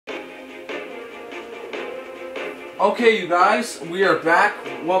Okay, you guys, we are back.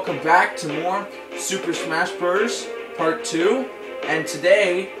 Welcome back to more Super Smash Bros. Part 2. And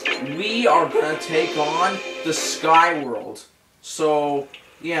today, we are going to take on the Sky World. So,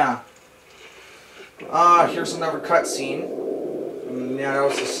 yeah. Here's another cutscene. Yeah, that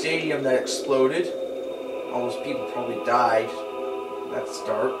was the stadium that exploded. All those people probably died. That's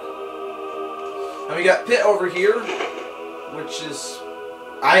dark. And we got Pit over here, which is...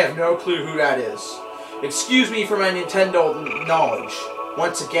 I have no clue who that is. Excuse me for my Nintendo knowledge,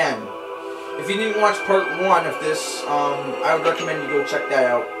 once again. If you didn't watch part 1 of this, I would recommend you go check that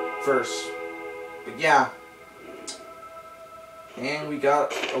out first. But yeah. And we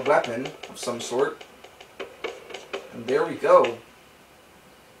got a weapon of some sort. And there we go.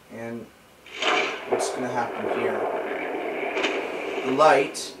 And what's going to happen here? The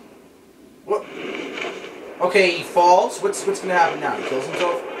light. What? Okay, he falls. What's going to happen now? He kills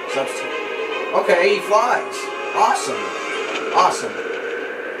himself? Okay, he flies. Awesome. Awesome.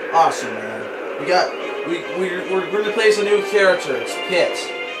 Awesome, man. We're going to play as a new character. It's Pit.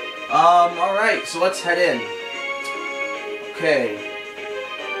 Alright, so let's head in. Okay.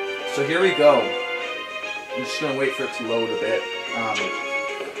 So here we go. I'm just going to wait for it to load a bit.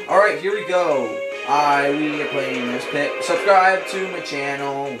 Alright, here we go. We are playing as Pit. Subscribe to my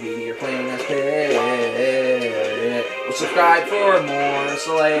channel. We are playing as Pit. Well, subscribe for more.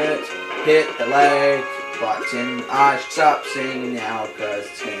 Select. Hit the like button. I should stop singing now because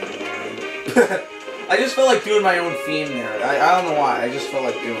it's getting I just felt like doing my own theme there. I don't know why. I just felt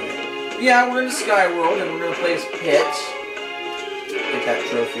like doing it. But yeah, we're in the Sky World and we're going to play as Pit. Get that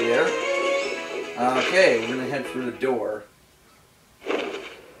trophy there. Okay, we're going to head through the door.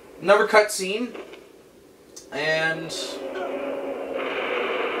 Another cutscene. And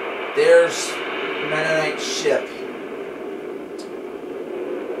there's Mennonite's ship.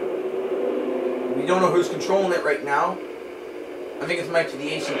 We don't know who's controlling it right now. I think it might be the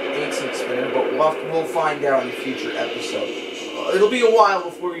ancient spinner, but we'll find out in a future episode. It'll be a while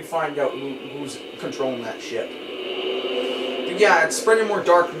before we find out who's controlling that ship. But yeah, it's spreading more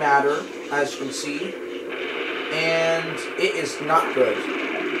dark matter, as you can see. And it is not good.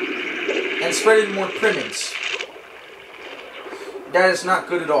 And spreading more primids. That is not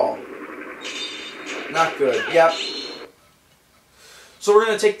good at all. Not good. Yep. So we're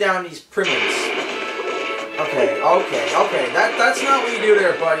going to take down these primids. Okay. That's not what you do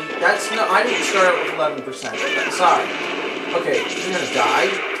there, buddy. That's not... I didn't start out with 11%. Sorry. Okay, you're going to die.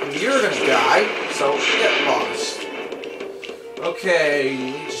 And you're going to die. So, get lost. Okay,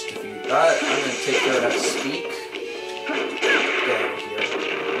 we just defeat that. I'm going to take care of that speak. Get out of here.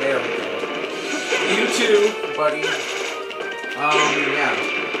 There we go. You too, buddy. Yeah.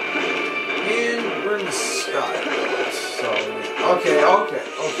 And we're in the sky. So, okay. I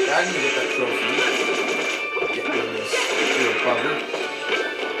need to get that trophy. Get rid of this little bugger.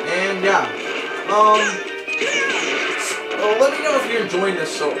 And, yeah. Well, let me know if you're enjoying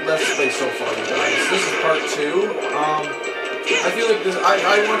this Let's Play so far, you guys. This is part 2. I feel like this, I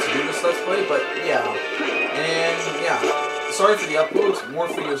want to do this Let's Play, but, yeah. And, yeah. Sorry for the uploads. More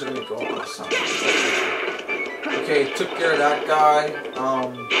videos are going to go on this time. Okay, took care of that guy. I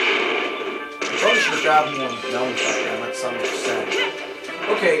probably should have grabbed more melon back like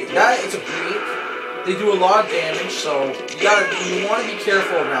 70%. Okay, that is a break. They do a lot of damage, so you want to be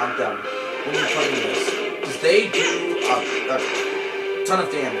careful around them when you're playing this, because they do a ton of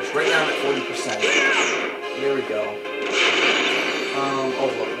damage. Right now I'm at 40%. There we go. Oh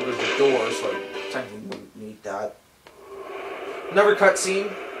look, there's a door, so I technically wouldn't need that. Another cutscene.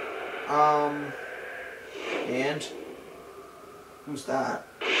 And who's that?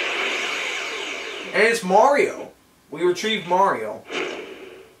 And it's Mario. We retrieved Mario.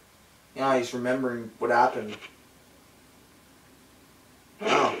 Yeah, he's remembering what happened.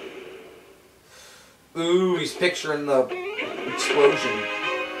 Wow. Ooh, he's picturing the explosion.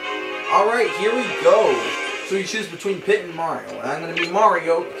 Alright, here we go. So you choose between Pit and Mario. And I'm going to be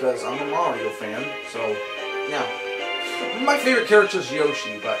Mario because I'm a Mario fan. So, yeah. My favorite character is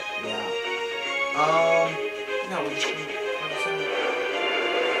Yoshi, but, yeah. No, we're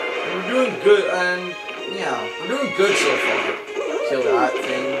doing good, and, yeah, we're doing good so far. Kill that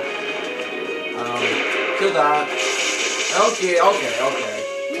thing. Kill that. Okay.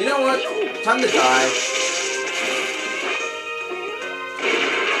 You know what? Time to die.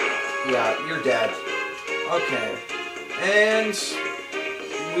 Yeah, you're dead. Okay. And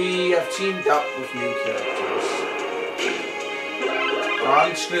we have teamed up with new characters.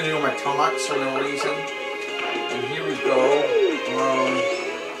 I'm just gonna do my taunts for no reason. And here we go.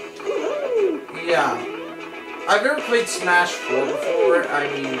 Yeah. I've never played Smash 4 before. I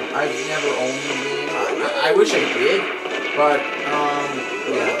mean, I've never owned the game. I wish I did, but,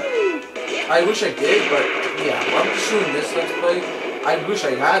 yeah. I wish I did, but, yeah. Well, I'm just doing this Let's Play. I wish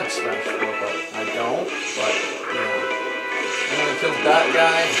I had Smash 4, but I don't, but, yeah. I'm gonna kill that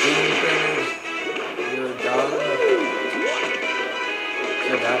guy, Boom Fingers. You're done.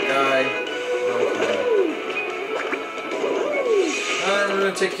 Kill that guy. Okay. And we're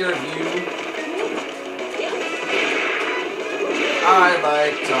gonna take care of you. I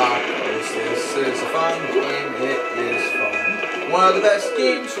like tacos. This is a fun game. It is fun. One of the best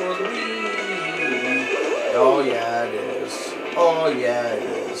games for the Wii. Oh yeah, it is. Oh yeah, it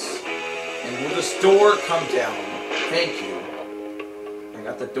is. And will this door come down? Thank you. I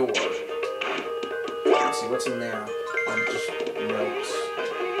got the door. Let's see what's in there. Just notes.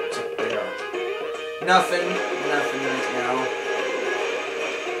 What's up there? Nothing. Nothing right now.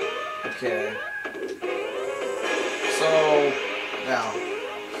 Okay. So, now,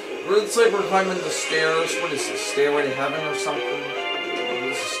 looks like we're climbing the stairs. What is this? Stairway to Heaven or something?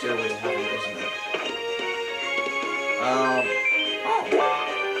 This is Stairway to Heaven, isn't it? Oh.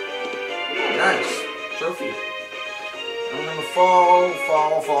 Nice. Trophy. I'm gonna fall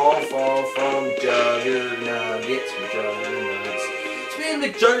from Juggernauts. Speaking of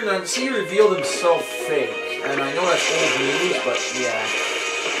McJuggernauts, he revealed himself fake. And I know that's old news, but yeah.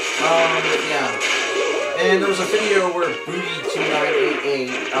 Yeah. And there was a video where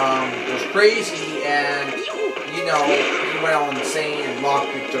Booty2988 was crazy and, you know, he went all insane and locked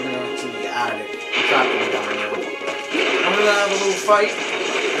McJuggernauts in the attic. He trapped him down there. I'm gonna have a little fight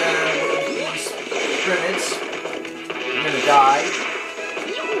with these pyramids. I'm gonna die.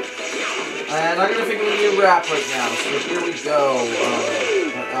 And I'm gonna think we need a wrap right now, so here we go.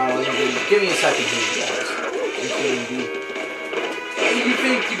 Give me a second here, guys. You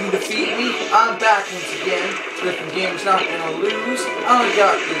think you can defeat me? I'm back once again. Different game's not gonna lose. I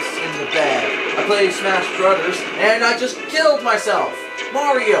got this in the bag. I play Smash Brothers, and I just killed myself.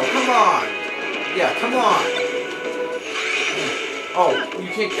 Mario, come on. Yeah, come on. Oh, you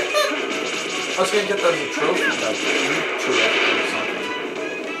can't get... I was gonna get the trophy, like, or something.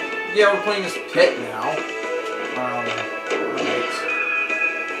 Yeah, we're playing this pit now. Alright.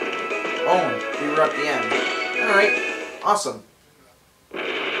 Oh, we were at the end. Alright, awesome.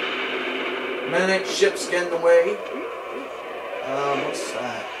 Minute, ship's getting away. What's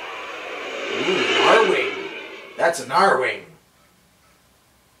that? Ooh, R-Wing. That's an R-Wing.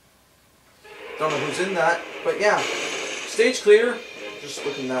 Don't know who's in that, but yeah. Stage clear. Just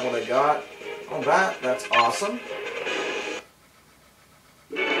looking at what I got. Oh, that's awesome.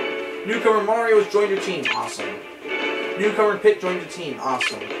 Newcomer Mario has joined your team. Awesome. Newcomer Pit joined your team.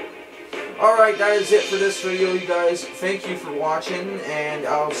 Awesome. Alright, that is it for this video, you guys. Thank you for watching, and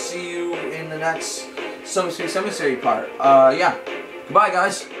I'll see you in the next Subspace Emissary part. Yeah. Goodbye,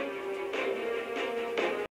 guys.